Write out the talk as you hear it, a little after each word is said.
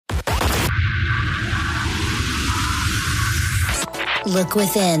Look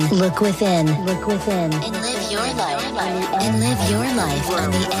within. Look within. Look within. And live your life. And live your life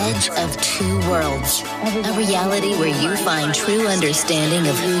on the edge of two worlds. A reality where you find true understanding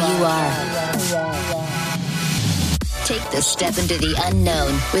of who you are. Take the step into the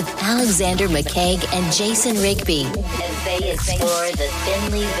unknown with Alexander McCaig and Jason Rigby as they explore the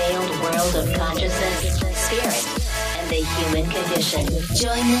thinly veiled world of consciousness, spirit, and the human condition.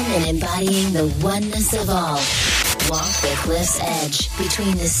 Join them in embodying the oneness of all. Walk the cliff's edge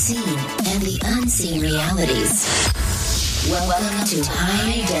between the seen and the unseen realities. Welcome to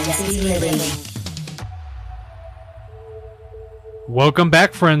High Density Living. Welcome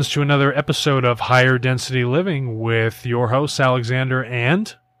back, friends, to another episode of Higher Density Living with your hosts, Alexander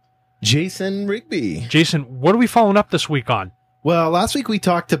and Jason Rigby. Jason, what are we following up this week on? Well, last week we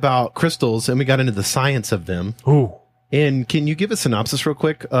talked about crystals and we got into the science of them. Ooh. And can you give a synopsis real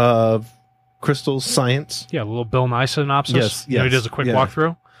quick of crystals science? Yeah, a little Bill Nye synopsis. Yes. You know, he does a quick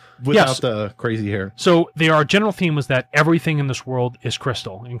walkthrough. Without the crazy hair. So our general theme was that everything in this world is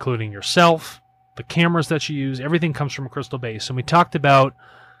crystal, including yourself, the cameras that you use, everything comes from a crystal base. And we talked about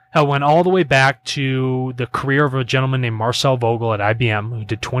how it went all the way back to the career of a gentleman named Marcel Vogel at IBM, who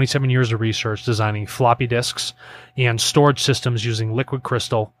did 27 years of research designing floppy disks and storage systems using liquid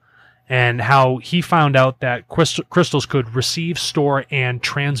crystal, and how he found out that crystals could receive, store, and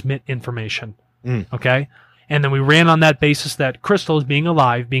transmit information. Okay? And then we ran on that basis that crystals, being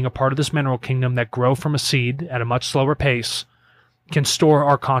alive, being a part of this mineral kingdom that grow from a seed at a much slower pace, can store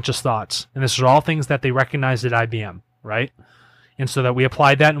our conscious thoughts. And this is all things that they recognized at IBM, right? And so that we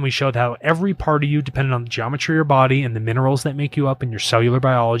applied that and we showed how every part of you, depending on the geometry of your body and the minerals that make you up and your cellular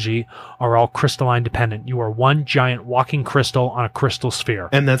biology, are all crystalline dependent. You are one giant walking crystal on a crystal sphere.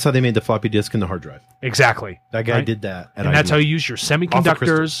 And that's how they made the floppy disk and the hard drive. Exactly. That guy did that. And that's how you use your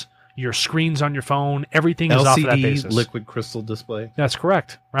semiconductors, your screens on your phone. Everything is off of that basis. Liquid crystal display. That's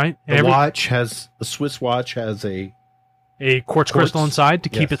correct, right? The Swiss watch has a quartz crystal inside to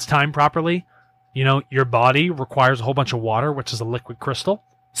keep its time properly. You know, your body requires a whole bunch of water, which is a liquid crystal.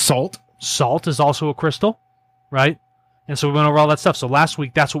 Salt is also a crystal, right? And so we went over all that stuff. So last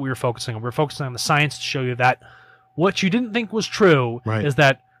week, that's what we were focusing on. We were focusing on the science to show you that what you didn't think was true is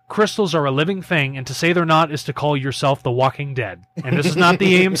that crystals are a living thing, and to say they're not is to call yourself the Walking Dead. And this is not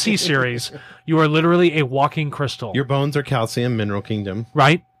the AMC series. You are literally a walking crystal. Your bones are calcium, mineral kingdom.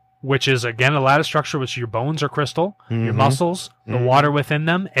 Right? Which is, again, a lattice structure, which your bones are crystal, your muscles, the water within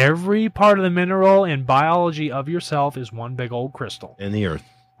them. Every part of the mineral and biology of yourself is one big old crystal. And the earth.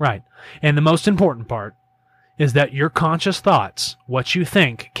 Right. And the most important part is that your conscious thoughts, what you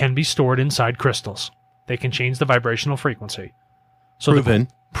think, can be stored inside crystals. They can change the vibrational frequency. So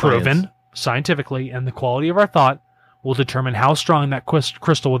proven scientifically, and the quality of our thought will determine how strong that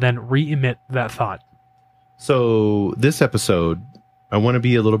crystal will then re-emit that thought. So this episode, I want to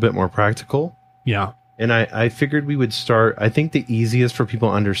be a little bit more practical. Yeah. And I figured we would start, I think the easiest for people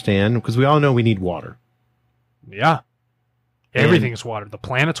to understand, because we all know we need water. Yeah. Everything is water. The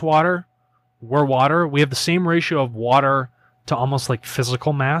planet's water. We're water. We have the same ratio of water to almost like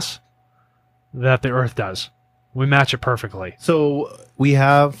physical mass that the Earth does. We match it perfectly. So we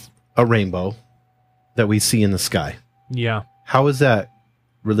have a rainbow that we see in the sky. Yeah. How is that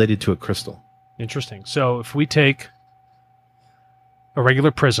related to a crystal? Interesting. So if we take a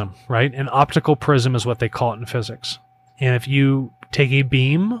regular prism, right? An optical prism is what they call it in physics. And if you take a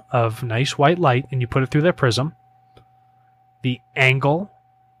beam of nice white light and you put it through that prism, the angle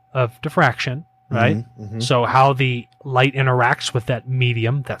of diffraction, right? So how the light interacts with that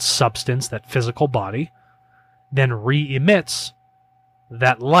medium, that substance, that physical body, then re-emits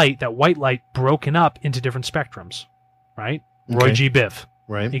that light, that white light, broken up into different spectrums, right? Okay. Roy G. Biv.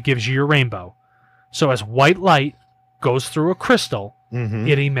 Right. It gives you your rainbow. So as white light goes through a crystal,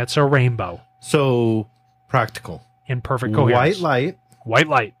 it emits a rainbow. So practical. In perfect coherence. White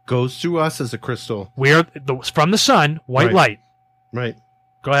light goes through us as a crystal. We're from the sun, white light. Right.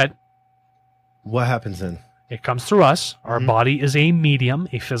 Go ahead. What happens then? It comes through us. Our body is a medium,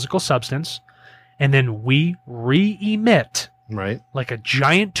 a physical substance, and then we re-emit, like a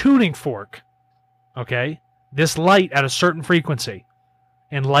giant tuning fork, okay, this light at a certain frequency.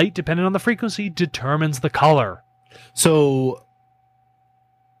 And light, depending on the frequency, determines the color. So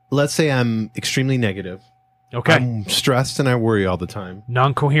let's say I'm extremely negative. Okay. I'm stressed and I worry all the time.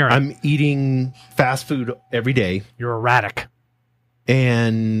 Non-coherent. I'm eating fast food every day. You're erratic.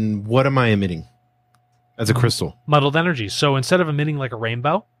 And what am I emitting as a crystal? Muddled energy. So instead of emitting like a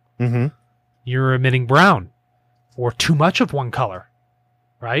rainbow, you're emitting brown or too much of one color,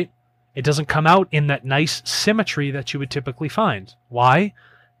 right? It doesn't come out in that nice symmetry that you would typically find. Why?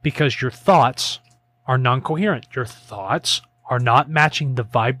 Because your thoughts are non-coherent. Your thoughts are not matching the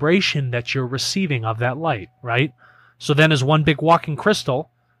vibration that you're receiving of that light, right? So then as one big walking crystal,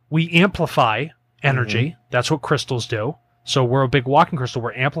 we amplify energy. That's what crystals do. So we're a big walking crystal.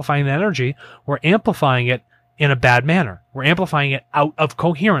 We're amplifying the energy. We're amplifying it in a bad manner. We're amplifying it out of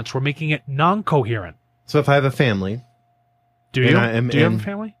coherence. We're making it non-coherent. So if I have a family... Do you? Do you have a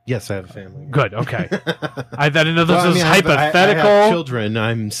family? Yes, I have a family. Good. Okay. I didn't know this was hypothetical. I have children.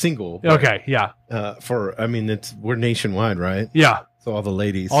 I'm single. Okay. Yeah. We're nationwide, right? Yeah. So all the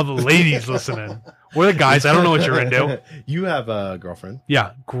ladies. All the ladies listening. We're the guys. I don't know what you're into. You have a girlfriend.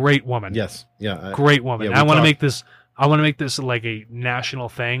 Yeah. Great woman. Yes. Yeah. Great woman. Yeah, I want to make this like a national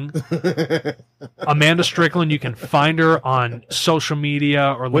thing. Amanda Strickland. You can find her on social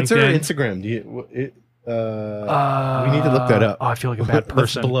media or LinkedIn. What's her Instagram? We need to look that up. Oh, I feel like a bad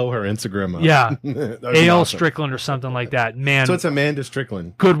person. Let's blow her Instagram up. Yeah. A.L. Awesome. Strickland or something like that. Man. So it's Amanda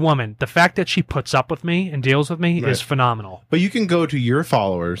Strickland. Good woman. The fact that she puts up with me and deals with me is phenomenal. But you can go to your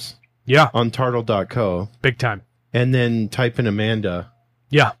followers on tartle.co. Big time. And then type in Amanda.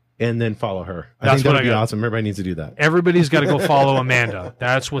 Yeah. And then follow her. I think that would be awesome. Everybody needs to do that. Everybody's got to go follow Amanda.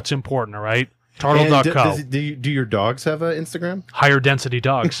 That's what's important, all right? Tartle.co. Do your dogs have an Instagram? Higher density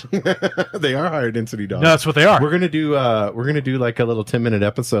dogs. They are higher density dogs. No, that's what they are. We're gonna do like a little 10-minute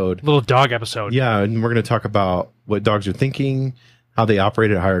episode. Little dog episode. Yeah, and we're gonna talk about what dogs are thinking, how they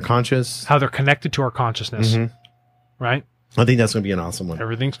operate at higher conscious, how they're connected to our consciousness. Right? I think that's gonna be an awesome one.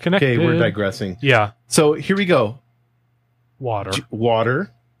 Everything's connected. Okay, we're digressing. Yeah. So here we go.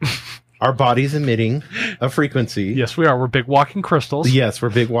 Water. Our body's emitting a frequency. Yes, we are. We're big walking crystals. Yes, we're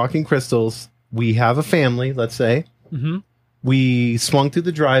big walking crystals. We have a family, let's say. We swung through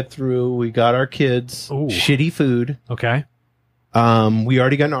the drive-through. We got our kids shitty food. Okay. We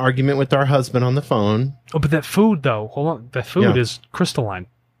already got an argument with our husband on the phone. Oh, but that food, though, hold on. That food is crystalline.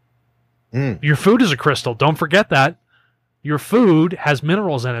 Your food is a crystal. Don't forget that. Your food has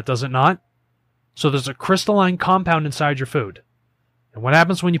minerals in it, does it not? So there's a crystalline compound inside your food. And what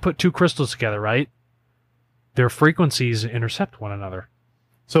happens when you put two crystals together, right? Their frequencies intercept one another.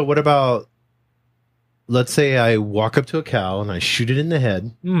 So what about... Let's say I walk up to a cow and I shoot it in the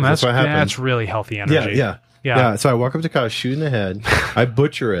head. That's what happens. That's really healthy energy. Yeah. So I walk up to a cow, shoot in the head. I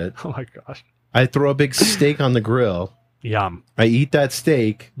butcher it. Oh my gosh. I throw a big steak on the grill. Yum. I eat that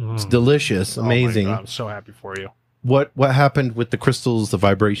steak. It's delicious, amazing. Oh my God, I'm so happy for you. What happened with the crystals, the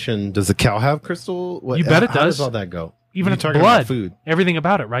vibration? Does the cow have crystal? You bet it does. How does all that go? Even its blood, food, everything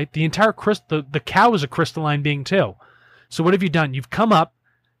about it, right? The entire the cow is a crystalline being too. So what have you done? You've come up.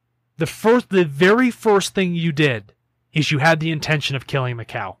 The very first thing you did is you had the intention of killing the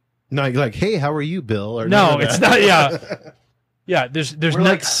cow. No, you're like, hey, how are you, Bill? Or no, it's not. Yeah, yeah. There's We're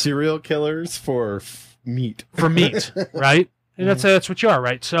like serial killers for meat. For meat, right? And that's what you are,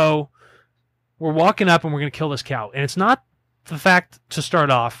 right? So we're walking up and we're going to kill this cow, and it's not the fact to start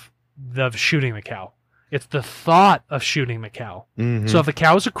off of shooting the cow. It's the thought of shooting the cow. So if the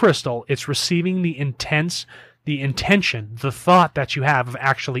cow is a crystal, it's receiving the intention, the thought that you have of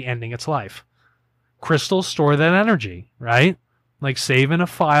actually ending its life. Crystals store that energy, right? Like saving a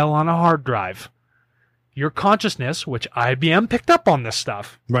file on a hard drive. Your consciousness, which IBM picked up on this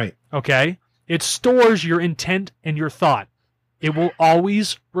stuff. Right. Okay? It stores your intent and your thought. It will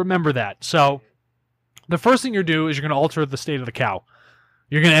always remember that. So the first thing you do is you're going to alter the state of the cow.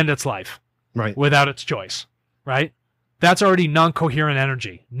 You're going to end its life. Right. Without its choice. Right? That's already non-coherent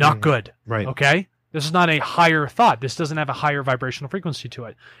energy. Not good. Right. Okay? This is not a higher thought. This doesn't have a higher vibrational frequency to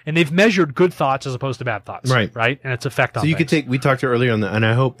it. And they've measured good thoughts as opposed to bad thoughts. Right. Right? And its effect on So you things. could take, we talked earlier on that, and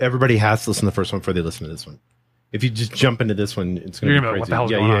I hope everybody has to listen to the first one before they listen to this one. If you just jump into this one, it's going to be crazy. What the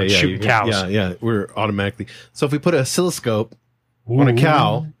hell's going on? Shooting cows. Yeah. We're automatically. So if we put an oscilloscope on a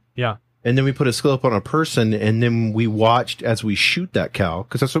cow. Yeah. And then we put a oscilloscope on a person, and then we watched as we shoot that cow,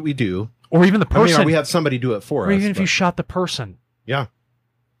 because that's what we do. Or even the person. I mean, we have somebody do it for us. Or even if you shot the person. Yeah.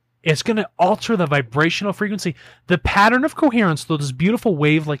 It's going to alter the vibrational frequency. The pattern of coherence, though, this beautiful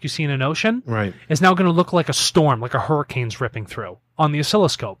wave like you see in an ocean, right, is now going to look like a storm, like a hurricane's ripping through on the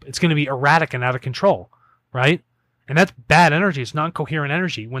oscilloscope. It's going to be erratic and out of control, right? And that's bad energy. It's non-coherent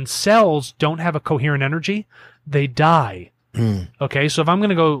energy. When cells don't have a coherent energy, they die. Okay, so if I'm going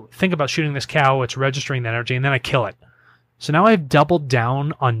to go think about shooting this cow, it's registering that energy, and then I kill it. So now I've doubled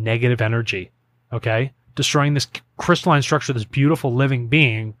down on negative energy, okay? Destroying this crystalline structure, this beautiful living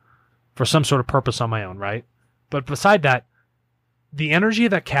being, for some sort of purpose on my own, right? But beside that, the energy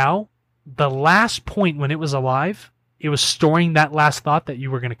of that cow, the last point when it was alive, it was storing that last thought that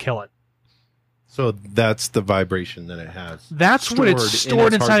you were going to kill it. So that's the vibration that it has. That's what it's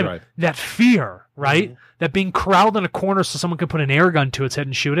stored inside of that fear, right? That being corralled in a corner so someone could put an air gun to its head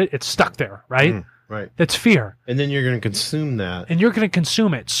and shoot it, it's stuck there, right? Right. That's fear. And then you're going to consume that. And you're going to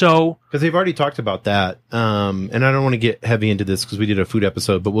consume it. So, because they've already talked about that. And I don't want to get heavy into this because we did a food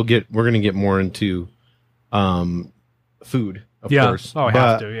episode, but we're going to get more into food, of course. Oh, I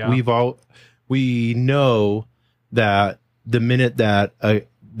have to. Yeah. We know that the minute that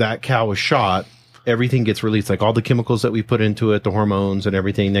that cow is shot, everything gets released, like all the chemicals that we put into it, the hormones and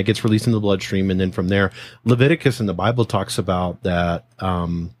everything that gets released in the bloodstream. And then from there, Leviticus in the Bible talks about that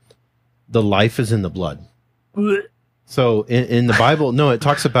the life is in the blood. So in the Bible, no, it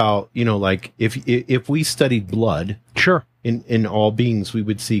talks about, like if we studied blood, sure, in all beings, we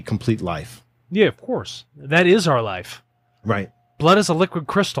would see complete life. Yeah, of course. That is our life. Right. Blood is a liquid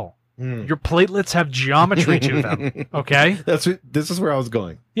crystal. Your platelets have geometry to them. Okay? This is where I was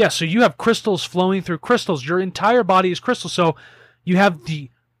going. Yeah, so you have crystals flowing through crystals. Your entire body is crystal. So you have the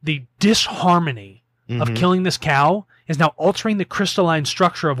disharmony of killing this cow is now altering the crystalline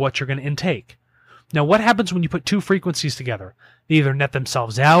structure of what you're going to intake. Now, what happens when you put two frequencies together? They either net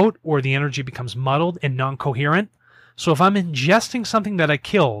themselves out or the energy becomes muddled and non-coherent. So if I'm ingesting something that I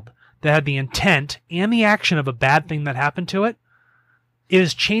killed that had the intent and the action of a bad thing that happened to it, it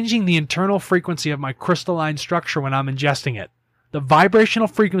is changing the internal frequency of my crystalline structure when I'm ingesting it. The vibrational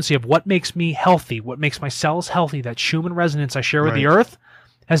frequency of what makes me healthy, what makes my cells healthy, that Schumann resonance I share with the earth,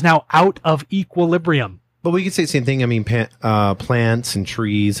 is now out of equilibrium. But we could say the same thing. I mean, plants and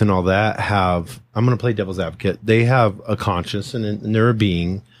trees and all that have, I'm going to play devil's advocate, they have a conscious and they're a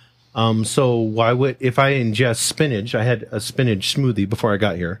being. So why would, if I ingest spinach, I had a spinach smoothie before I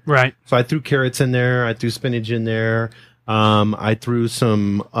got here. Right. So I threw carrots in there. I threw spinach in there. I threw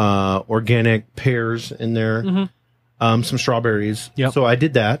some organic pears in there, some strawberries. Yep. So I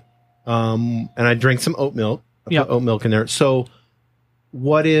did that, and I drank some oat milk. I put oat milk in there. So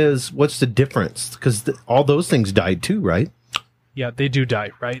what's the difference? Because all those things died too, right? Yeah, they do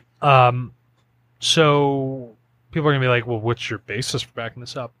die, right? So people are going to be like, well, what's your basis for backing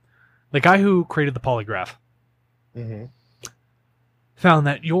this up? The guy who created the polygraph found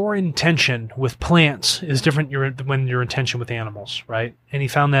that your intention with plants is different when your intention with animals, right? And he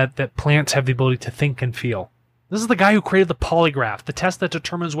found that plants have the ability to think and feel. This is the guy who created the polygraph, the test that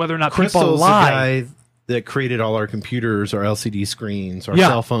determines whether or not people lie. The guy that created all our computers, our LCD screens, our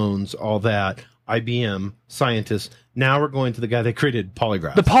cell phones, all that. IBM, scientists. Now we're going to the guy that created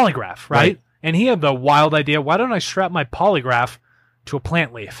polygraph. The polygraph, right? And he had the wild idea, why don't I strap my polygraph to a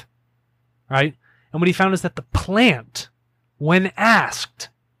plant leaf, right? And what he found is that the plant, when you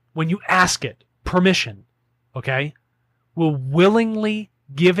ask it permission, okay, will willingly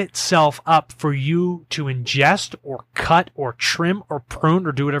give itself up for you to ingest or cut or trim or prune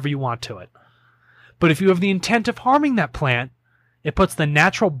or do whatever you want to it. But if you have the intent of harming that plant, it puts the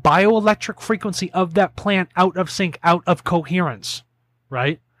natural bioelectric frequency of that plant out of sync, out of coherence,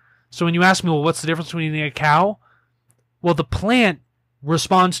 right? So when you ask me, well, what's the difference between a cow? Well, the plant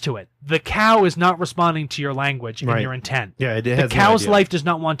responds to it. The cow is not responding to your language and your intent. Yeah, it has the cow's life does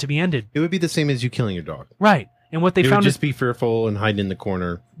not want to be ended. It would be the same as you killing your dog. Right. And what they found would just be fearful and hide in the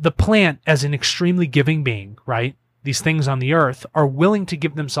corner. The plant, as an extremely giving being, right? These things on the earth are willing to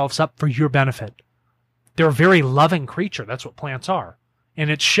give themselves up for your benefit. They're a very loving creature. That's what plants are. And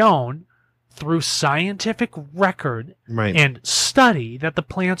it's shown through scientific record and study that the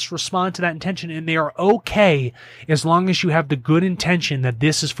plants respond to that intention, and they are okay as long as you have the good intention that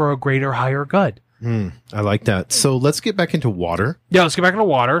this is for a greater, higher good. I like that. So let's get back into water. Yeah, let's get back into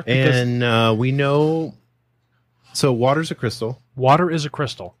water. And we know, so water's a crystal. Water is a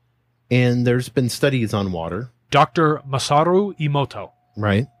crystal. And there's been studies on water. Dr. Masaru Emoto.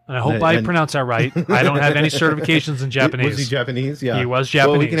 Right. And I hope I pronounced that right. I don't have any certifications in Japanese. Was he Japanese? Yeah. He was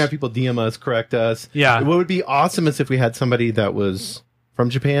Japanese. Well, we can have people DM us, correct us. Yeah. What would be awesome is if we had somebody that was from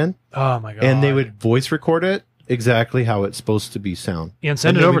Japan. Oh, my God. And they would voice record it exactly how it's supposed to be sound. And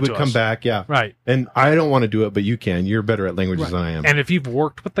send it over to us. We would come back, Right. And I don't want to do it, but you can. You're better at languages than I am. And if you've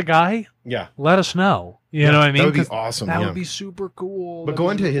worked with the guy, let us know. You know what I mean? That would be awesome. That would be super cool. But go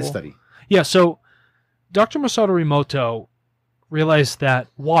into his study. Yeah, so Dr. Masaru Emoto realized that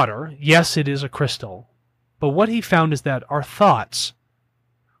water, yes, it is a crystal, but what he found is that our thoughts,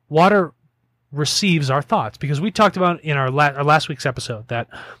 water receives our thoughts, because we talked about in our last week's episode that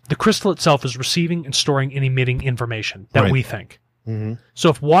the crystal itself is receiving and storing and emitting information that we think. So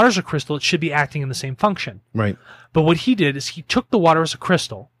if water's a crystal, it should be acting in the same function. Right. But what he did is he took the water as a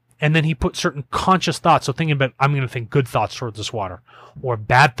crystal, and then he put certain conscious thoughts. So thinking about, I'm going to think good thoughts towards this water, or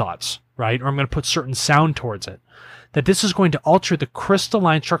bad thoughts, right? Or I'm going to put certain sound towards it. That this is going to alter the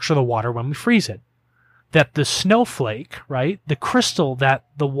crystalline structure of the water when we freeze it. That the snowflake, right, the crystal that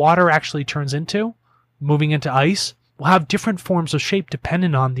the water actually turns into, moving into ice, will have different forms of shape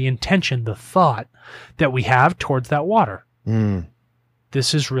depending on the intention, the thought that we have towards that water.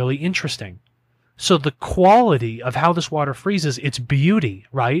 This is really interesting. So the quality of how this water freezes, its beauty,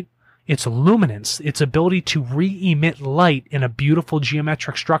 right? Its luminance, its ability to re-emit light in a beautiful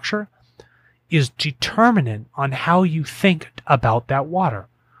geometric structure is determinant on how you think about that water.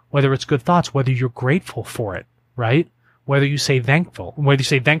 Whether it's good thoughts, whether you're grateful for it, right? Whether you say thankful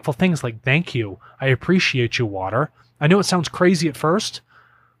things like, thank you, I appreciate you, water. I know it sounds crazy at first,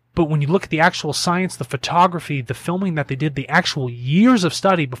 but when you look at the actual science, the photography, the filming that they did, the actual years of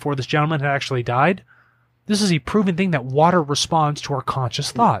study before this gentleman had actually died, this is a proven thing that water responds to our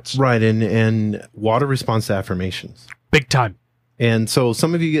conscious thoughts. Right, and water responds to affirmations. Big time. And so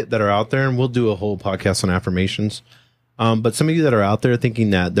some of you that are out there, and we'll do a whole podcast on affirmations, but some of you that are out there thinking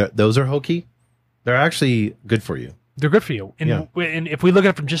that those are hokey, they're actually good for you. They're good for you. And if we look at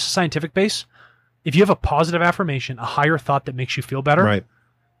it from just a scientific base, if you have a positive affirmation, a higher thought that makes you feel better, right,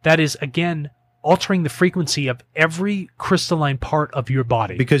 that is, again, altering the frequency of every crystalline part of your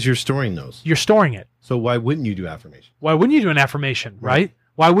body. Because you're storing those. You're storing it. So why wouldn't you do affirmation? Why wouldn't you do an affirmation, right?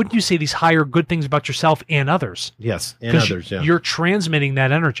 Why wouldn't you say these higher good things about yourself and others? Yes, and others, yeah. You're transmitting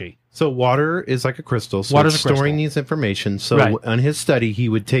that energy. So water is like a crystal. So Water's it's a crystal. storing these information. So on his study, he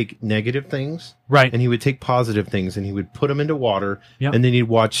would take negative things, right, and he would take positive things, and he would put them into water, yep, and then he'd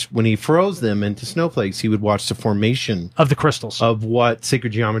watch, when he froze them into snowflakes, he would watch the formation of the crystals, of what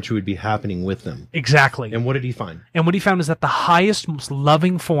sacred geometry would be happening with them. Exactly. And what did he find? And what he found is that the highest, most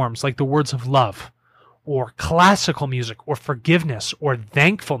loving forms, like the words of love, or classical music, or forgiveness, or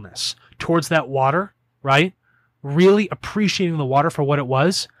thankfulness towards that water, right? Really appreciating the water for what it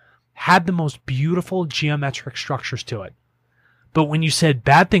was, had the most beautiful geometric structures to it. But when you said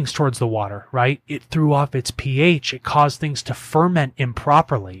bad things towards the water, right, it threw off its pH. It caused things to ferment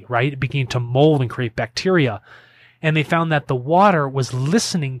improperly, right? It began to mold and create bacteria. And they found that the water was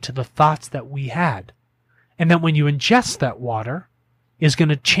listening to the thoughts that we had. And that when you ingest that water, is going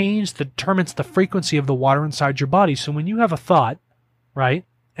to determines the frequency of the water inside your body. So when you have a thought, right,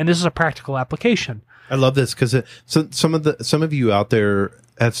 and this is a practical application. I love this because so some of you out there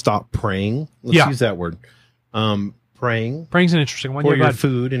have stopped praying. Let's use that word. Praying's an interesting one. For your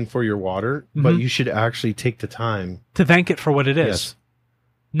food and for your water, but you should actually take the time to thank it for what it is. Yes.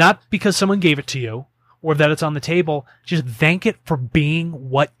 Not because someone gave it to you or that it's on the table. Just thank it for being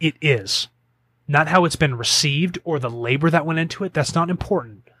what it is. Not how it's been received or the labor that went into it. That's not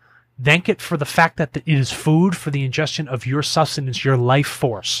important. Thank it for the fact that it is food for the ingestion of your sustenance, your life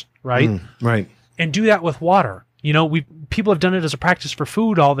force, right? Right. And do that with water. You know, people have done it as a practice for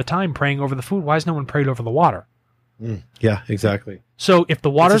food all the time, praying over the food. Why has no one prayed over the water? Yeah, exactly. So if the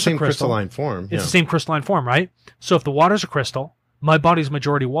water's the same a crystal, crystalline form. It's the same crystalline form, right? So if the water's a crystal, my body's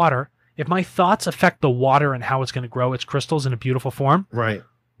majority water. If my thoughts affect the water and how it's going to grow its crystals in a beautiful form, right,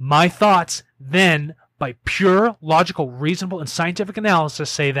 my thoughts then, by pure, logical, reasonable, and scientific analysis,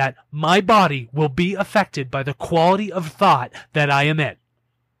 say that my body will be affected by the quality of thought that I emit.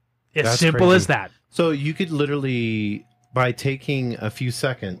 As simple as that. So you could literally, by taking a few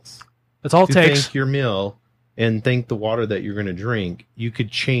seconds, that's all it takes, thank your meal and thank the water that you're going to drink, you could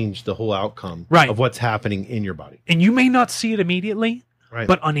change the whole outcome of what's happening in your body. And you may not see it immediately,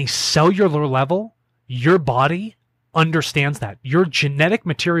 but on a cellular level, your body understands that. Your genetic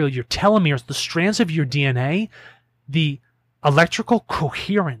material, your telomeres, the strands of your DNA, the electrical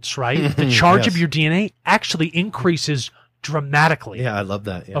coherence, right? The charge of your DNA actually increases dramatically. Yeah, I love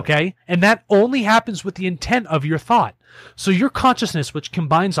that. Yeah. Okay? And that only happens with the intent of your thought. So your consciousness, which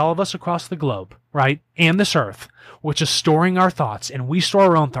combines all of us across the globe, right? And this earth, which is storing our thoughts, and we store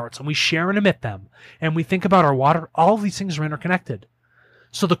our own thoughts, and we share and emit them, and we think about our water, all of these things are interconnected.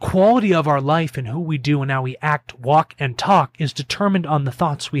 So the quality of our life and who we do and how we act, walk, and talk is determined on the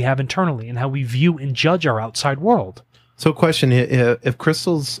thoughts we have internally and how we view and judge our outside world. So question, if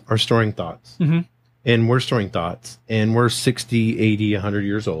crystals are storing thoughts, and we're storing thoughts, and we're 60, 80, 100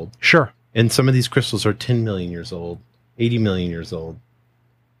 years old. Sure. And some of these crystals are 10 million years old, 80 million years old.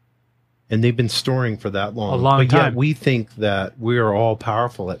 And they've been storing for that long. A long time. Yet we think that we are all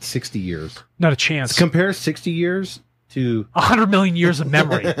powerful at 60 years. Not a chance. Compare 60 years to 100 million years of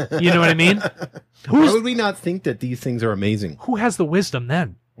memory. You know what I mean? Why would we not think that these things are amazing? Who has the wisdom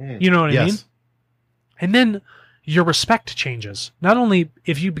then? You know what I mean? And then your respect changes. Not only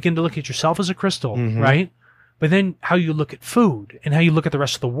if you begin to look at yourself as a crystal, right? But then how you look at food and how you look at the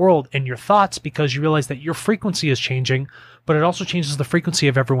rest of the world and your thoughts, because you realize that your frequency is changing, but it also changes the frequency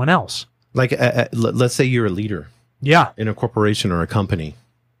of everyone else. Like, let's say you're a leader. Yeah. In a corporation or a company,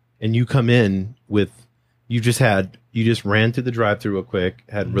 and you come in with, you just ran through the drive-thru real quick,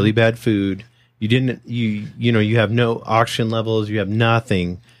 had really bad food, You have no oxygen levels. You have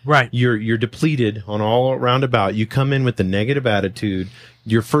nothing. Right. You're depleted on all roundabout. You come in with the negative attitude.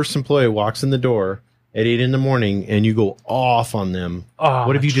 Your first employee walks in the door at 8 in the morning and you go off on them. Oh,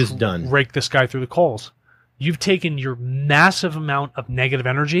 what have you just done? Rake this guy through the coals. You've taken your massive amount of negative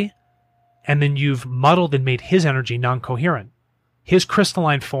energy and then you've muddled and made his energy non-coherent. His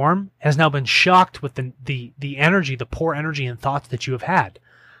crystalline form has now been shocked with the energy, the poor energy and thoughts that you have had.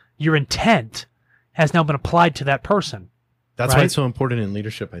 Your intent has now been applied to that person. That's why it's so important in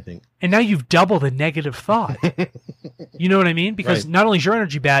leadership, I think. And now you've doubled the negative thought. You know what I mean? Because not only is your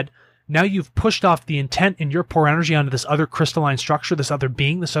energy bad, now you've pushed off the intent and your poor energy onto this other crystalline structure, this other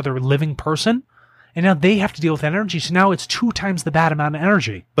being, this other living person. And now they have to deal with that energy. So now it's 2 times the bad amount of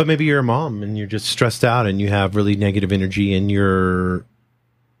energy. But maybe you're a mom and you're just stressed out and you have really negative energy and you're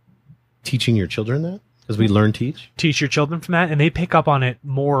teaching your children that? Because we learn teach your children from that, and they pick up on it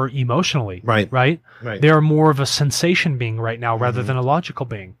more emotionally. Right. They're more of a sensation being right now rather than a logical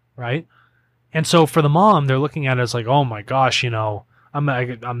being. Right. And so for the mom, they're looking at it as like, oh my gosh, I'm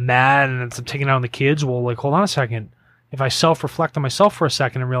mad and I'm taking it out on the kids. Well, like, hold on a second. If I self-reflect on myself for a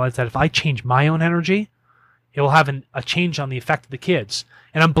second and realize that if I change my own energy, it will have a change on the effect of the kids.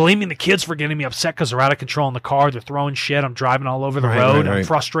 And I'm blaming the kids for getting me upset because they're out of control in the car. They're throwing shit. I'm driving all over the road. I'm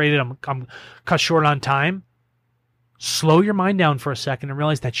frustrated. I'm cut short on time. Slow your mind down for a second and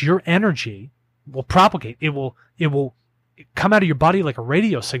realize that your energy will propagate. It will come out of your body like a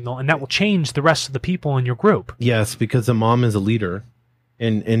radio signal, and that will change the rest of the people in your group. Yes, because the mom is a leader,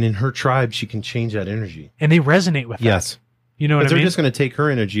 and in her tribe, she can change that energy. And they resonate with that. Yes. You know what I mean? They're just going to take her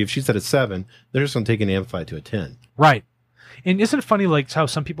energy. If she's at a 7, they're just going to take an amplified to a 10. Right. And isn't it funny, like, how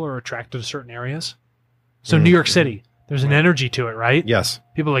some people are attracted to certain areas? So New York City, there's an energy to it, right? Yes.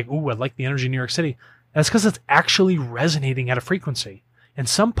 People are like, ooh, I like the energy in New York City. That's because it's actually resonating at a frequency. And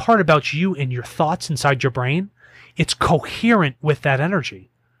some part about you and your thoughts inside your brain, it's coherent with that energy.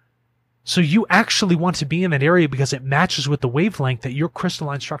 So you actually want to be in that area because it matches with the wavelength that your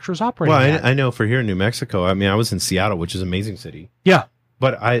crystalline structure is operating at. I know for here in New Mexico, I mean, I was in Seattle, which is an amazing city. Yeah.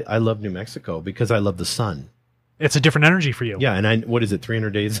 But I love New Mexico because I love the sun. It's a different energy for you. Yeah, and what is it, 300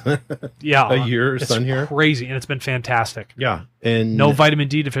 days yeah, a year sun here? It's crazy, and it's been fantastic. Yeah. And no vitamin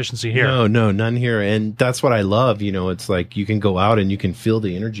D deficiency here. No, none here. And that's what I love. It's like you can go out and you can feel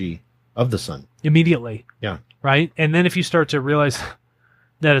the energy of the sun. Immediately. Yeah. Right? And then if you start to realize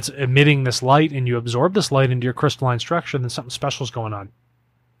that it's emitting this light and you absorb this light into your crystalline structure, then something special is going on.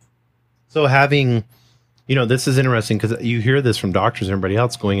 So having... this is interesting because you hear this from doctors and everybody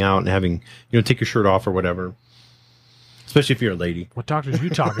else going out and having, take your shirt off or whatever. Especially if you're a lady. What doctors are you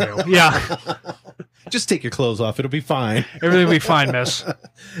talking to? Yeah. Just take your clothes off. It'll be fine. Everything will be fine, miss.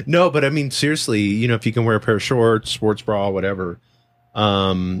 No, but I mean, seriously, if you can wear a pair of shorts, sports bra, whatever,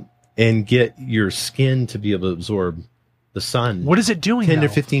 and get your skin to be able to absorb the sun. What is it doing 10 to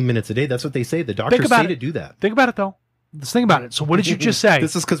 15 minutes a day. That's what they say. The doctors say to do that. Think about it, though. Let's think about it. So what did you just say?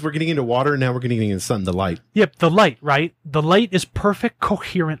 This is because we're getting into water, and now we're getting into the sun, the light. Yep, the light, right? The light is perfect,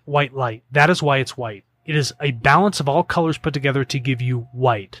 coherent white light. That is why it's white. It is a balance of all colors put together to give you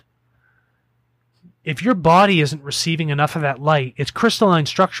white. If your body isn't receiving enough of that light, its crystalline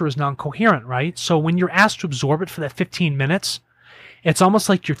structure is non-coherent, right? So when you're asked to absorb it for that 15 minutes, it's almost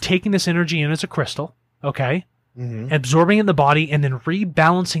like you're taking this energy in as a crystal, okay? Absorbing it in the body and then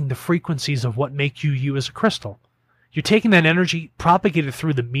rebalancing the frequencies of what make you as a crystal. You're taking that energy, propagated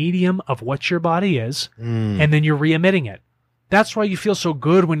through the medium of what your body is, and then you're re-emitting it. That's why you feel so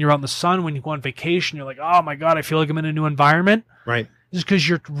good when you're out in the sun, when you go on vacation. You're like, oh my God, I feel like I'm in a new environment. Right. It's because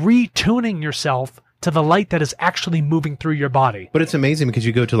you're retuning yourself to the light that is actually moving through your body. But it's amazing because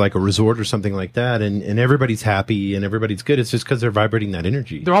you go to like a resort or something like that and everybody's happy and everybody's good. It's just because they're vibrating that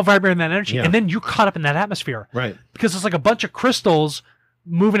energy. They're all vibrating that energy. Yeah. And then you're caught up in that atmosphere. Right. Because it's like a bunch of crystals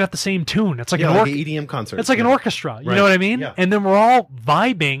moving at the same tune. It's like like an EDM concert. It's like an orchestra. You know what I mean? Yeah. And then we're all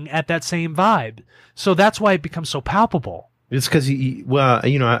vibing at that same vibe. So that's why it becomes so palpable. It's because,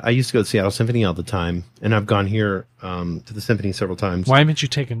 I used to go to Seattle Symphony all the time, and I've gone here to the symphony several times. Why haven't you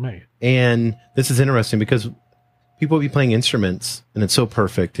taken me? And this is interesting because people will be playing instruments, and it's so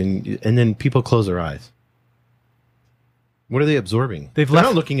perfect, and then people close their eyes. What are they absorbing? They're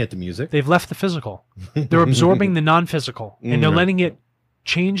not looking at the music. They've left the physical. They're absorbing the non-physical, and they're letting it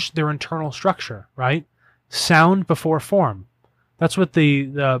change their internal structure, right? Sound before form. That's what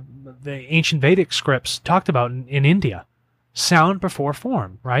the ancient Vedic scripts talked about in India. Sound before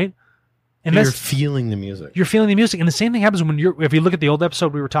form, right? And you're feeling the music. You're feeling the music. And the same thing happens if you look at the old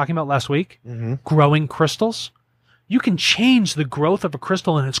episode we were talking about last week, growing crystals. You can change the growth of a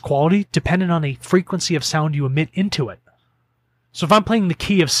crystal and its quality depending on a frequency of sound you emit into it. So if I'm playing the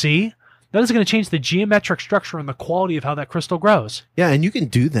key of C, That is going to change the geometric structure and the quality of how that crystal grows. Yeah, and you can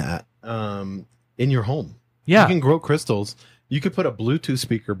do that in your home. Yeah. You can grow crystals. You could put a Bluetooth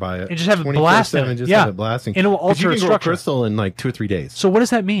speaker by it and just have it blasting. Just have it blasting. And it will alter you can its grow structure. a crystal in like 2 or 3 days. So what does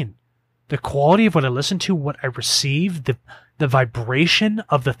that mean? The quality of what I listen to, what I receive, the vibration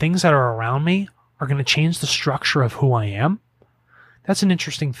of the things that are around me are going to change the structure of who I am? That's an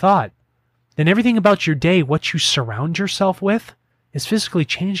interesting thought. Then everything about your day, what you surround yourself with, is physically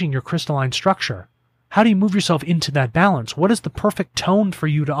changing your crystalline structure. How do you move yourself into that balance? What is the perfect tone for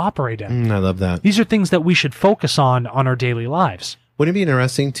you to operate in? I love that. These are things that we should focus on our daily lives. Wouldn't it be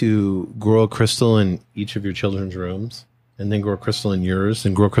interesting to grow a crystal in each of your children's rooms and then grow a crystal in yours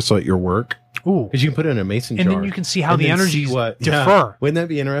and grow a crystal at your work? Ooh. Because you can put it in a mason jar. And then you can see how the energies differ. Yeah. Wouldn't that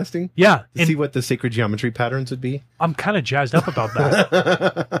be interesting? Yeah. To see what the sacred geometry patterns would be? I'm kind of jazzed up about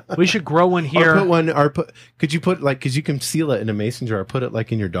that. We should grow one here. Could you put like, because you can seal it in a mason jar, put it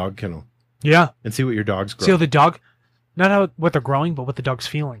like in your dog kennel. Yeah. And see what your dog's growing. See how the dog, not what they're growing, but what the dog's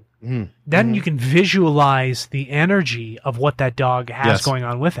feeling. Then you can visualize the energy of what that dog has going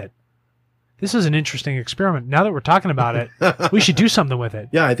on with it. This is an interesting experiment. Now that we're talking about it, we should do something with it.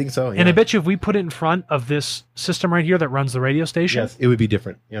 Yeah, I think so. Yeah. And I bet you if we put it in front of this system right here that runs the radio station, yes, it would be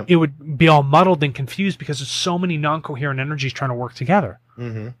different. Yep. It would be all muddled and confused because there's so many non-coherent energies trying to work together.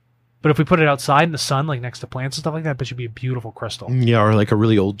 But if we put it outside in the sun, like next to plants and stuff like that, I bet you'd be a beautiful crystal. Yeah, or like a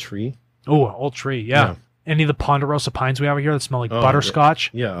really old tree. Oh, an old tree, yeah. Any of the ponderosa pines we have here that smell like butterscotch.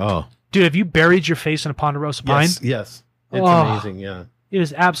 Yeah. Oh, dude, have you buried your face in a ponderosa pine? Yes. It's amazing. Yeah. It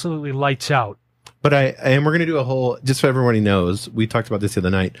is absolutely lights out. But we're going to do a whole, just so everybody knows, we talked about this the other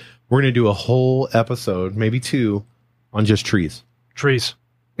night. We're going to do a whole episode, maybe 2, on just trees. Trees.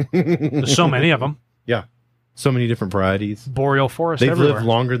 There's so many of them. Yeah. So many different varieties. Boreal forest They've everywhere. lived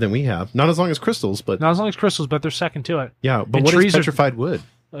longer than we have. Not as long as crystals, but... Not as long as crystals, but they're second to it. Yeah, but and what trees is petrified wood?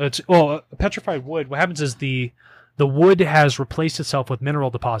 Petrified wood, what happens is the wood has replaced itself with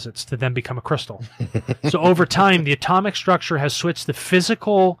mineral deposits to then become a crystal. So over time, the atomic structure has switched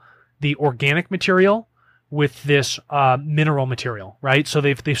the organic material with this mineral material, right? So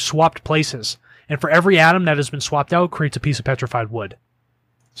they've swapped places. And for every atom that has been swapped out, creates a piece of petrified wood.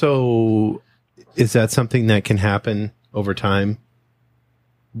 So is that something that can happen over time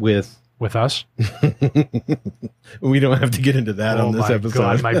with us? We don't have to get into that on this episode.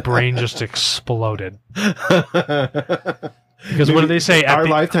 God, my brain just exploded. Because what do they say? Our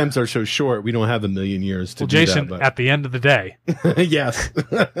lifetimes are so short, we don't have a million years to do Jason, that. at the end of the day. Yes.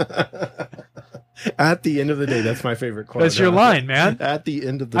 At the end of the day, that's my favorite quote. That's your line, man. At the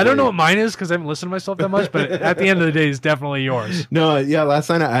end of the day. I don't know what mine is because I haven't listened to myself that much, but at the end of the day is definitely yours. No, yeah, last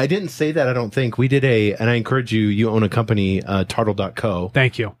night I didn't say that, I don't think. We did and I encourage you own a company, Tartle.co.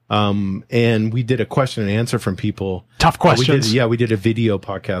 Thank you. And we did a question and answer from people. Tough questions. We did a video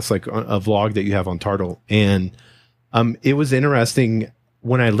podcast, like a vlog that you have on Tartle. And it was interesting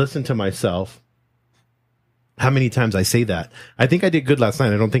when I listened to myself, how many times I say that. I think I did good last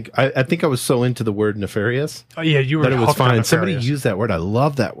night. I think I was so into the word nefarious. Oh yeah, you were. That it was fine. Somebody used that word. I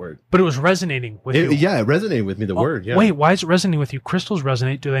love that word. But it was resonating with you. Yeah, it resonated with me. The word. Yeah. Wait, why is it resonating with you? Crystals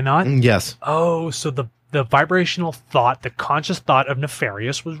resonate, do they not? Yes. Oh, so the vibrational thought, the conscious thought of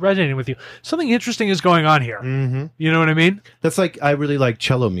nefarious was resonating with you. Something interesting is going on here. Mm-hmm. You know what I mean? That's like, I really like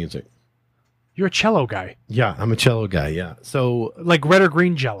cello music. You're a cello guy. Yeah, I'm a cello guy. Yeah. So like red or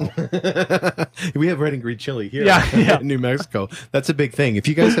green cello. We have red and green chili here in New Mexico. That's a big thing. If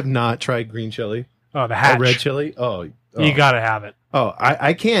you guys have not tried green chili, the hatch. Red chili, you got to have it. Oh,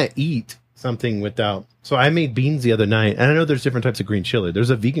 I can't eat something without. So I made beans the other night, and I know there's different types of green chili. There's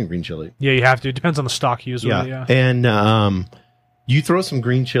a vegan green chili. Yeah, you have to. It depends on the stock you use. Yeah. And you throw some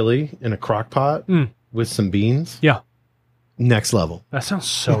green chili in a crock pot with some beans. Yeah. Next level. That sounds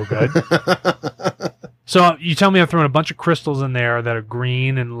so good. So you tell me I'm throwing a bunch of crystals in there that are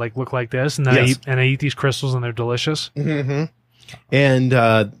green and like look like this, and then I eat these crystals and they're delicious. Mm-hmm. And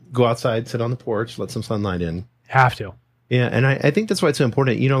go outside, sit on the porch, let some sunlight in. Have to. Yeah, and I think that's why it's so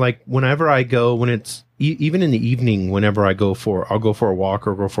important. You know, like whenever I go, when it's even in the evening, whenever I'll go for a walk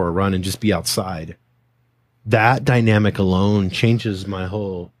or go for a run and just be outside. That dynamic alone changes my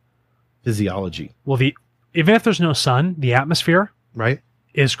whole physiology. Well, even if there's no sun, the atmosphere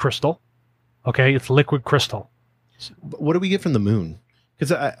is crystal. Okay, it's liquid crystal. What do we get from the moon?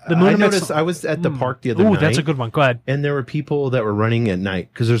 Because I moon noticed I was at the park the other night. Ooh, that's a good one. Go ahead. And there were people that were running at night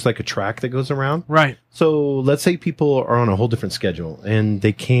because there's like a track that goes around. Right. So let's say people are on a whole different schedule and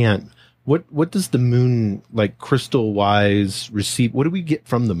they can't. What does the moon, like crystal wise, receive? What do we get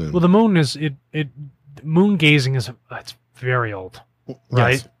from the moon? Well, the moon is moon gazing it's very old,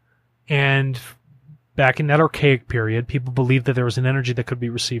 right? Yes. And back in that archaic period, people believed that there was an energy that could be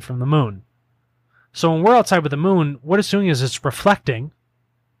received from the moon. So when we're outside with the moon, what it's doing is it's reflecting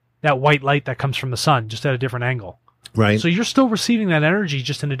that white light that comes from the sun, just at a different angle. Right. So you're still receiving that energy,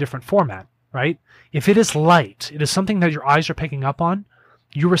 just in a different format, right? If it is light, it is something that your eyes are picking up on,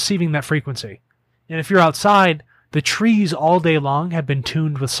 you're receiving that frequency. And if you're outside, the trees all day long have been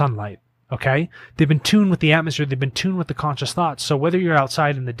tuned with sunlight, okay? They've been tuned with the atmosphere. They've been tuned with the conscious thoughts. So whether you're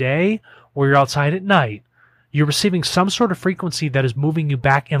outside in the day or you're outside at night, you're receiving some sort of frequency that is moving you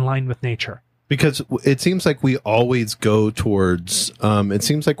back in line with nature. Because it seems like we always go towards, it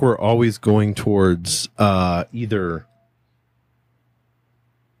seems like we're always going towards either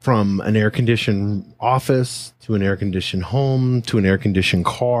from an air-conditioned office to an air-conditioned home to an air-conditioned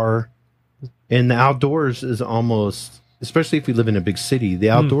car. And the outdoors is almost, especially if we live in a big city, the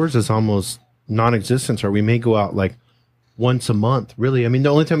outdoors is almost non-existent, or we may go out like once a month, really. I mean, the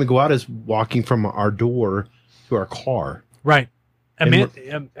only time we go out is walking from our door to our car. Right. Amanda,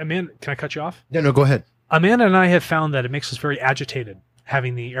 can I cut you off? Yeah, no, go ahead. Amanda and I have found that it makes us very agitated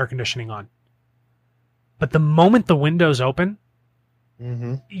having the air conditioning on. But the moment the windows open,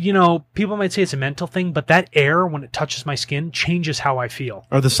 you know, people might say it's a mental thing, but that air, when it touches my skin, changes how I feel.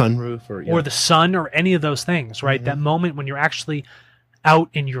 Or the sunroof. Or the sun, or any of those things, right? That moment when you're actually out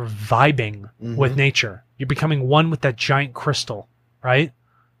and you're vibing with nature. You're becoming one with that giant crystal, right?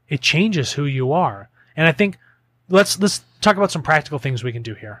 It changes who you are. And I think let's talk about some practical things we can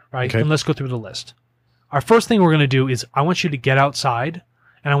do here, right? Okay. And let's go through the list. Our first thing we're going to do is I want you to get outside,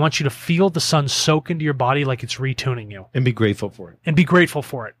 and I want you to feel the sun soak into your body like it's retuning you. And be grateful for it. And be grateful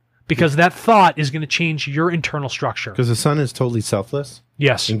for it. Because that thought is going to change your internal structure. Because the sun is totally selfless.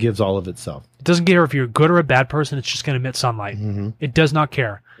 Yes. And gives all of itself. It doesn't care if you're a good or a bad person. It's just going to emit sunlight. It does not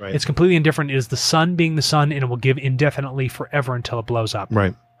care. Right. It's completely indifferent. It is the sun being the sun, and it will give indefinitely forever until it blows up.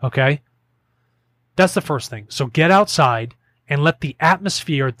 Right. Okay? That's the first thing. So get outside and let the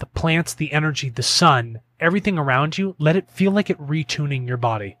atmosphere, the plants, the energy, the sun, everything around you, let it feel like it retuning your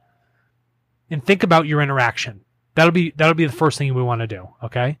body. And think about your interaction. That'll be the first thing we want to do,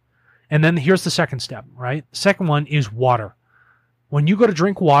 okay? And then here's the second step, right? The second one is water. When you go to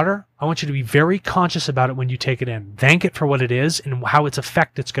drink water, I want you to be very conscious about it when you take it in. Thank it for what it is and how its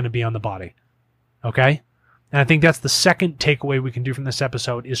effect it's going to be on the body, okay? And I think that's the second takeaway we can do from this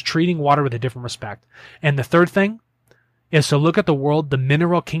episode, is treating water with a different respect. And the third thing is to look at the world, the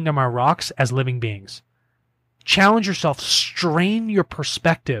mineral kingdom, our rocks, as living beings. Challenge yourself, strain your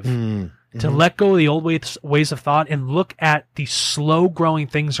perspective to let go of the old ways of thought and look at the slow-growing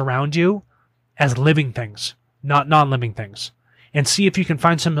things around you as living things, not non-living things. And see if you can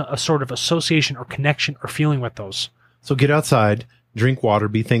find a sort of association or connection or feeling with those. So get outside, drink water,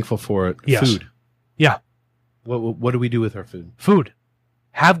 be thankful for it. Yes. Food. Yeah. What do we do with our food? Food.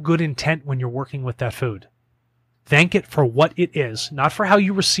 Have good intent when you're working with that food. Thank it for what it is, not for how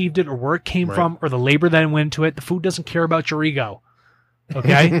you received it or where it came from or the labor that went into it. The food doesn't care about your ego.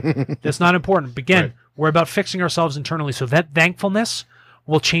 Okay? That's not important. But again, we're about fixing ourselves internally. So that thankfulness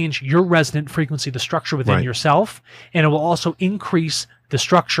will change your resonant frequency, the structure within yourself, and it will also increase the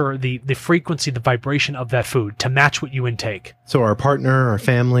structure, the frequency, the vibration of that food to match what you intake. So our partner, our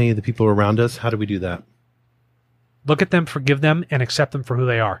family, the people around us, how do we do that? Look at them, forgive them, and accept them for who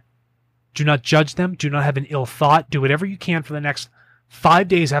they are. Do not judge them. Do not have an ill thought. Do whatever you can for the next 5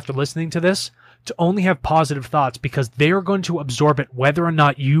 days after listening to this to only have positive thoughts, because they are going to absorb it whether or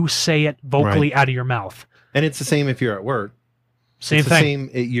not you say it vocally out of your mouth. And it's the same if you're at work. Same thing.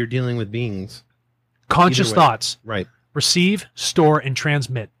 You're dealing with beings. Conscious thoughts. Right. Receive, store, and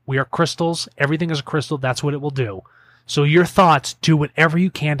transmit. We are crystals. Everything is a crystal. That's what it will do. So your thoughts, do whatever you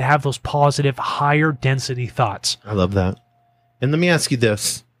can to have those positive, higher density thoughts. I love that. And let me ask you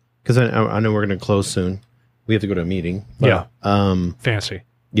this, because I know we're going to close soon. We have to go to a meeting. But, Fancy.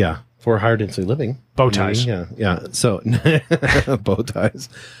 Yeah. For higher density living. Bow ties. Meeting, yeah. So, bow ties.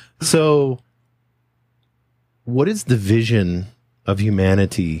 So, what is the vision of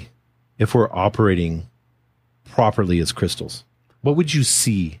humanity if we're operating properly as crystals? What would you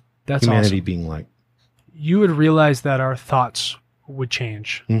see humanity being like? You would realize that our thoughts would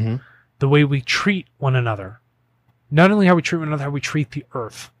change. The way we treat one another. Not only how we treat one another, how we treat the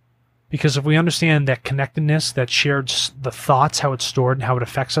earth. Because if we understand that connectedness, that shared the thoughts, how it's stored and how it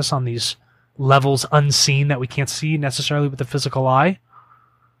affects us on these levels unseen that we can't see necessarily with the physical eye,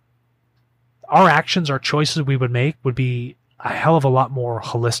 our actions, our choices we would make would be a hell of a lot more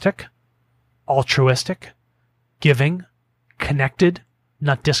holistic, altruistic, giving, connected,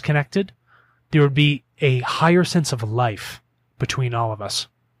 not disconnected. There would be a higher sense of life between all of us,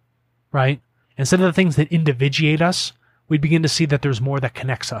 right? Instead of the things that individuate us, we'd begin to see that there's more that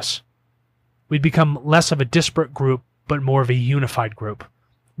connects us. We'd become less of a disparate group, but more of a unified group.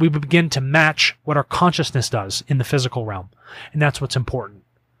 We would begin to match what our consciousness does in the physical realm. And that's what's important,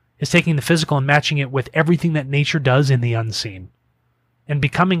 is taking the physical and matching it with everything that nature does in the unseen. And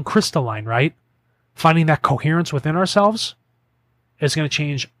becoming crystalline, right? Finding that coherence within ourselves is going to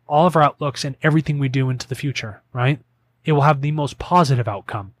change all of our outlooks and everything we do into the future, right? It will have the most positive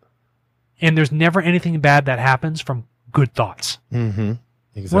outcome. And there's never anything bad that happens from good thoughts. Mm-hmm.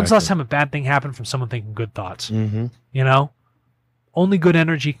 Exactly. When's the last time a bad thing happened from someone thinking good thoughts? Mm-hmm. You know? Only good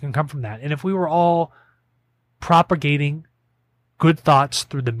energy can come from that. And if we were all propagating good thoughts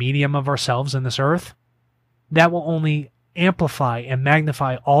through the medium of ourselves in this earth, that will only amplify and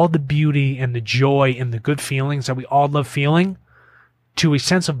magnify all the beauty and the joy and the good feelings that we all love feeling to a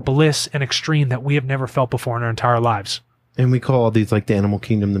sense of bliss and extreme that we have never felt before in our entire lives. And we call all these like the animal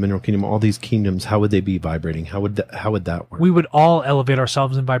kingdom, the mineral kingdom, all these kingdoms. How would they be vibrating? How would that work? We would all elevate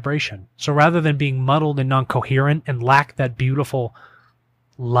ourselves in vibration. So rather than being muddled and non-coherent and lack that beautiful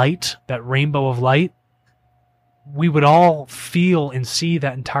light, that rainbow of light, we would all feel and see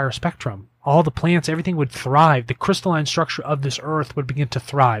that entire spectrum. All the plants, everything would thrive. The crystalline structure of this earth would begin to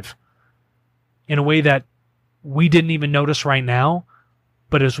thrive in a way that we didn't even notice right now.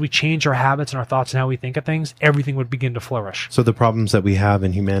 But as we change our habits and our thoughts and how we think of things, everything would begin to flourish. So the problems that we have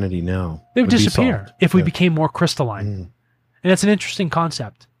in humanity now they would disappear if we Yeah. became more crystalline. Mm. And that's an interesting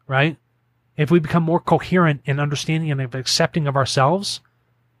concept, right? If we become more coherent in understanding and accepting of ourselves,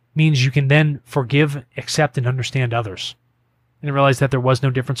 means you can then forgive, accept, and understand others. And realize that there was no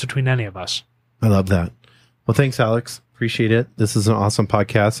difference between any of us. I love that. Well, thanks, Alex. Appreciate it. This is an awesome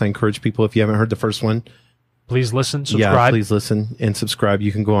podcast. I encourage people, if you haven't heard the first one, Please listen, subscribe. yeah, please listen and subscribe.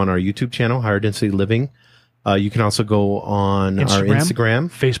 You can go on our YouTube channel, Higher Density Living. You can also go on our Instagram,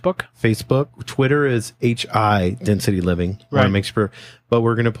 Facebook. Twitter is HI Density Living. I want Right. to make sure, but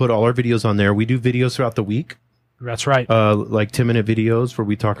we're going to put all our videos on there. We do videos throughout the week, That's right. like 10-minute videos where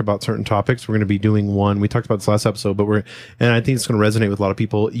we talk about certain topics. We're going to be doing one. We talked about this last episode, and I think it's going to resonate with a lot of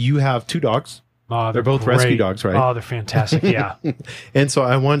people. You have 2 dogs. Oh, They're both great. rescue dogs, right? Oh, they're fantastic. Yeah. And so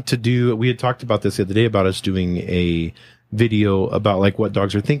I want to do, we had talked about this the other day about us doing a video about like what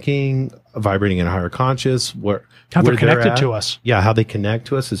dogs are thinking, vibrating in a higher conscious, How they're connected at. to us. Yeah, how they connect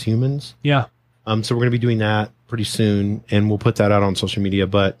to us as humans. Yeah. So we're going to be doing that pretty soon, and we'll put that out on social media.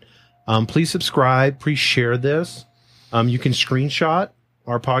 But please subscribe, please share this. You can screenshot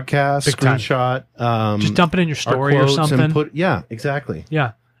our podcast, Big time. screenshot. Just dump it in your our story or quotes something. and yeah, exactly.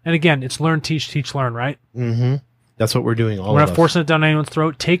 Yeah. And again, it's learn, teach, learn, right? Mm-hmm. That's what we're doing. We're not forcing it down anyone's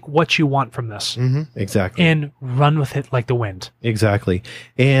throat. Take what you want from this Mm-hmm. Exactly. and run with it like the wind. Exactly.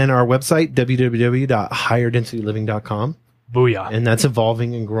 And our website, www.higherdensityliving.com. Booyah. And that's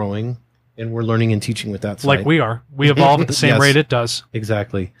evolving and growing. And we're learning and teaching with that site. Like we are. We evolve at the same Yes. rate it does.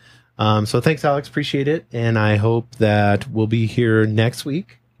 Exactly. So thanks, Alex. Appreciate it. And I hope that we'll be here next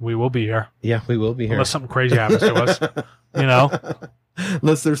week. We will be here. Yeah, we will be here. Unless something crazy happens to us. You know?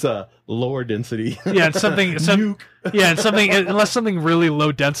 Unless there's a lower density. Yeah, and unless something really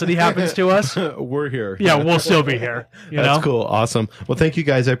low density happens to us, We're here. yeah, we'll still be here. You That's know? cool. Awesome. Well, thank you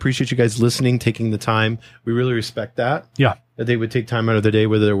guys. I appreciate you guys listening, taking the time. We really respect that. Yeah. That they would take time out of their day,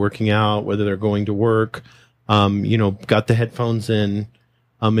 whether they're working out, whether they're going to work, got the headphones in.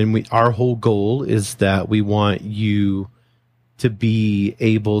 And our whole goal is that we want you to be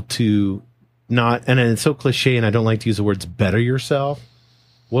able to not, and it's so cliche, and I don't like to use the words better yourself.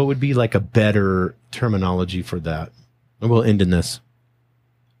 What would be like a better terminology for that? And we'll end in this.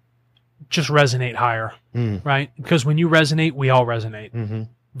 Just resonate higher, right? Because when you resonate, we all resonate. Mm-hmm.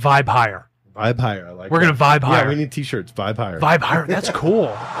 Vibe higher. Vibe higher. I like We're going to vibe higher. Yeah, we need t-shirts. Vibe higher. Vibe higher. That's cool.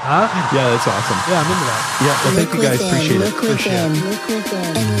 Huh? Yeah, that's awesome. Yeah, I'm into that. Yeah, well, thank you guys. Appreciate it. Look within,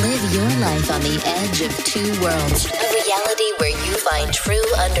 and live your life on the edge of 2 worlds. A reality where you find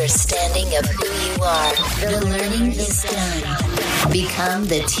true understanding of who you are. The learning is done. Become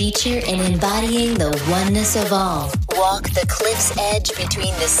the teacher in embodying the oneness of all. Walk the cliff's edge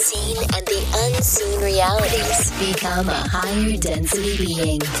between the seen and the unseen realities. Become a higher density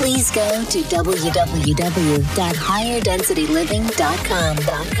being. Please go to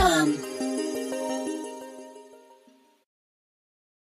www.higherdensityliving.com.